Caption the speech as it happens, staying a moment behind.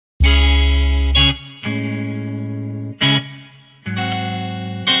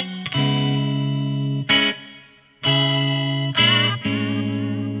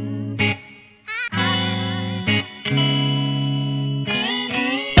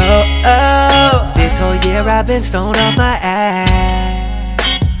This whole year I've been stoned off my ass,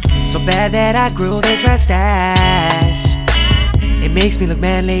 so bad that I grew this rat stash. It makes me look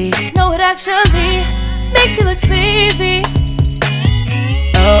manly. No, it actually makes you look sleazy.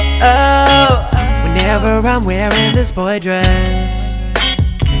 Oh, oh, whenever I'm wearing this boy dress,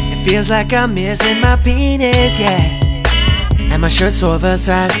 it feels like I'm missing my penis, yeah. And my shirt's so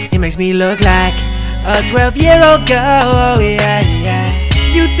oversized, it makes me look like a 12-year-old girl, oh yeah, yeah.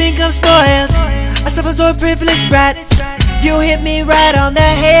 You think I'm spoiled, a self-absorbed privileged brat. You hit me right on the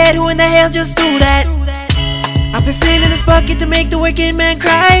head, who in the hell just do that? I've been sitting in this bucket to make the working man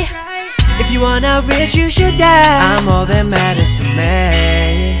cry. If you want out rich, you should die. I'm all that matters to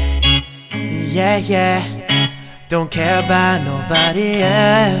me. Yeah, yeah. Don't care about nobody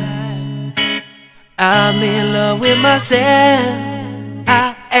else. I'm in love with myself.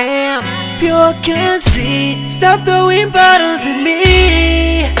 I am pure conceit. Stop throwing bottles at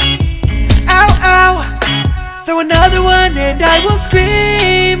me. Ow, ow. Throw another one and I will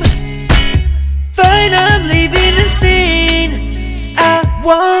scream. Fine, I'm leaving the scene. I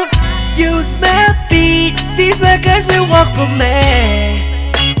won't use my feet. These black guys will walk for me.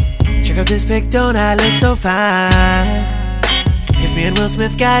 Check out this pic, don't I look so fine? It's me and Will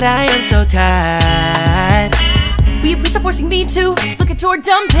Smith, God, I am so tired. Will you please stop forcing me to look at your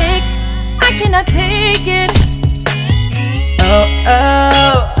dumb pics? I cannot take it. Oh,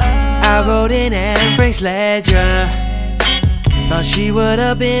 oh, I wrote in Anne Frank's ledger. Thought she would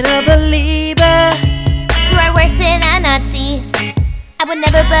have been a believer. You are worse than a Nazi. I would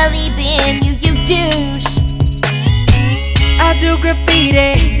never believe in you, you douche. I do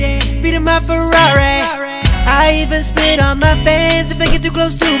graffiti, speed in my Ferrari. I even spit on my fans if they get too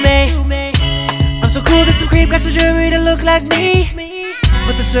close to me. I'm so cool that some creep got surgery to look like me,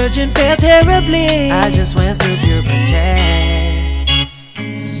 but the surgeon failed terribly. I just went through puberty.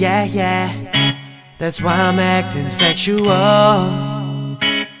 Yeah, yeah. That's why I'm acting sexual.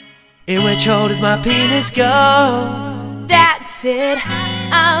 In which hole does my penis go? That's it,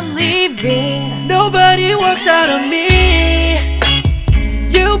 I'm leaving. Nobody walks out on me.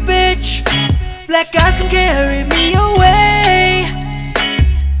 You bitch, black guys come carry me away.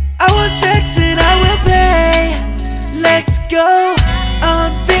 I want sex and I will pay. Let's go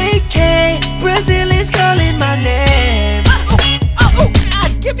on vacay. Brazil is calling my name.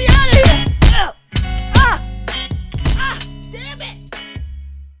 Get me out of here! Damn it!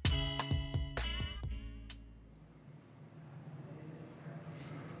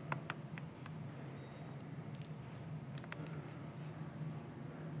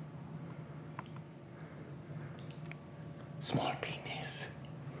 Smaller penis.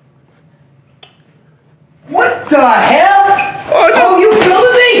 What the hell? Oh, you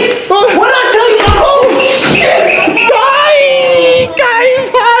filming me? What did I tell you? Oh, shit! Guys,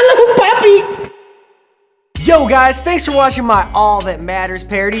 hello, puppy! Yo, guys, thanks for watching my All That Matters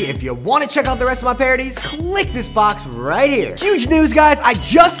parody. If you want to check out the rest of my parodies, click this box right here. Huge news, guys. I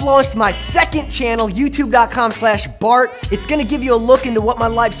just launched my second channel, youtube.com/Bart. It's going to give you a look into what my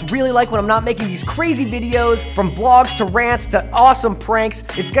life's really like when I'm not making these crazy videos, from vlogs to rants to awesome pranks.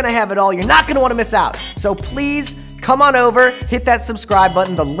 It's going to have it all. You're not going to want to miss out. So please, come on over, hit that subscribe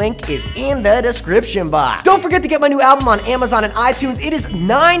button. The link is in the description box. Don't forget to get my new album on Amazon and iTunes. It is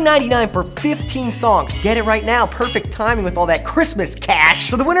 $9.99 for 15 songs. Get it right now. Perfect timing with all that Christmas cash.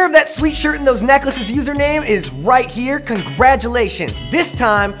 So the winner of that sweet shirt and those necklaces username is right here. Congratulations. This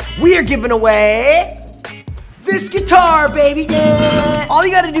time, we are giving away this guitar, baby, yeah! All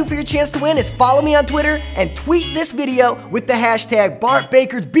you gotta do for your chance to win is follow me on Twitter and tweet this video with the hashtag Bart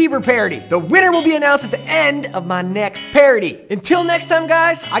Baker's Bieber parody. The winner will be announced at the end of my next parody. Until next time,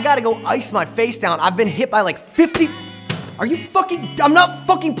 guys, I gotta go ice my face down. I've been hit by like 50... Are you fucking... I'm not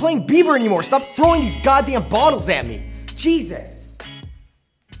fucking playing Bieber anymore. Stop throwing these goddamn bottles at me. Jesus.